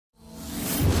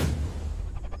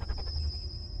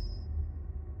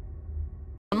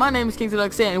my name is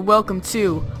KingSeduxA and welcome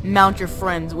to Mount Your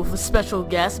Friends with a special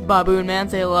guest,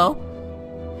 BaboonMan. Say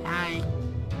hello. Hi.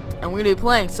 And we're gonna be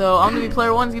playing, so I'm gonna be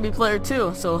player 1, he's gonna be player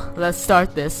 2, so let's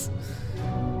start this.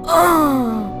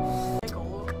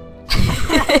 Pickle.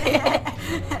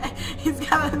 He's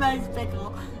got a nice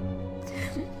pickle.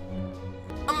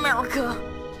 America.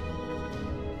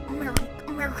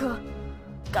 America.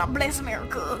 God bless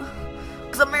America.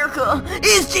 Cause America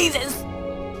is Jesus.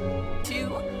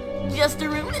 To just a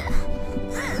room.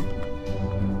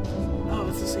 Oh,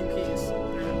 it's the same piece.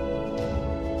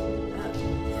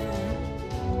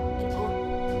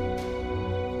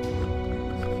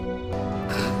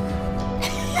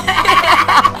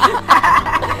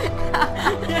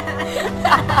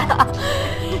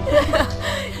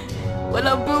 What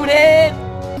up, boothead?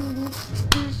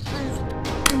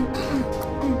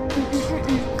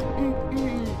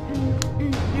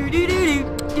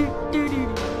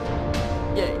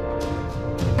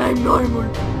 I'm normal.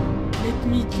 Let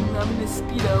me do. I'm in a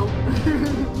speedo.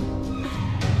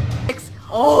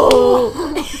 Oh!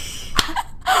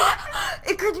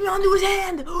 It gripped me onto his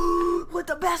hand. With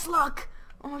the best luck.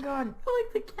 Oh my god. I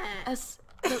like the cat. Yes.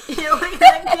 You like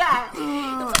that cat?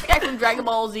 It's the guy from Dragon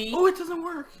Ball Z. Oh, it doesn't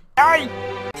work. Die.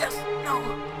 Yes. No.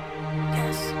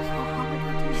 Yes.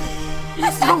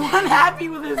 He's so unhappy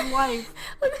with his life.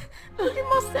 Look at your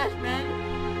mustache, man.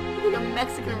 You look like a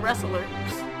Mexican wrestler.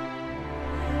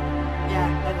 Yeah,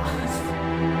 that is.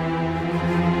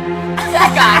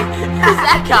 That guy. Who's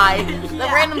that guy? Yeah.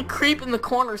 That random creep in the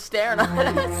corner staring at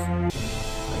us.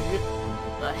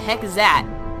 The heck is that?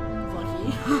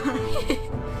 Lucky.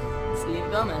 Selena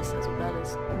Gomez. That's what that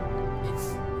is.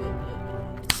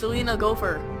 It's Selena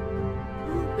Gopher.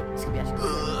 Wait, this could be actually.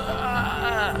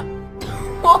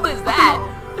 What was that?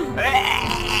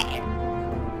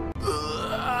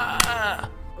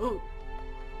 Ooh.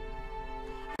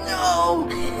 No!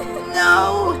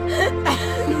 No!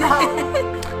 No!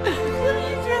 You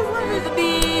just let There's a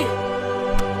bee!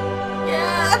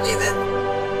 Yeah! Jesus!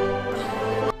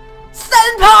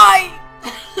 Senpai!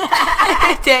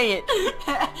 Dang it.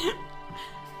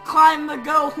 Climb the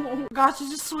goal. Oh gosh, he's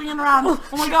just swinging around.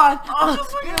 Oh my god. Oh,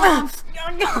 just swinging around.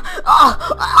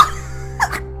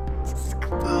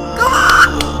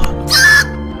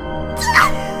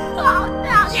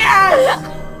 Yes!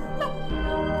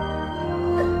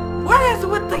 What is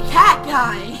with the cat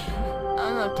guy? I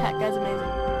don't know, cat guy's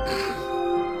amazing.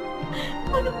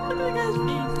 Look at the guy's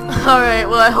face. Alright,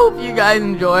 well I hope you guys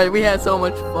enjoyed. We had so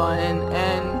much fun,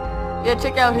 and yeah,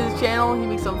 check out his channel. He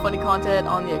makes some funny content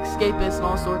on the Escapist and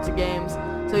all sorts of games.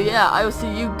 So yeah, I will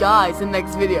see you guys in the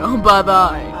next video. Bye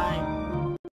bye.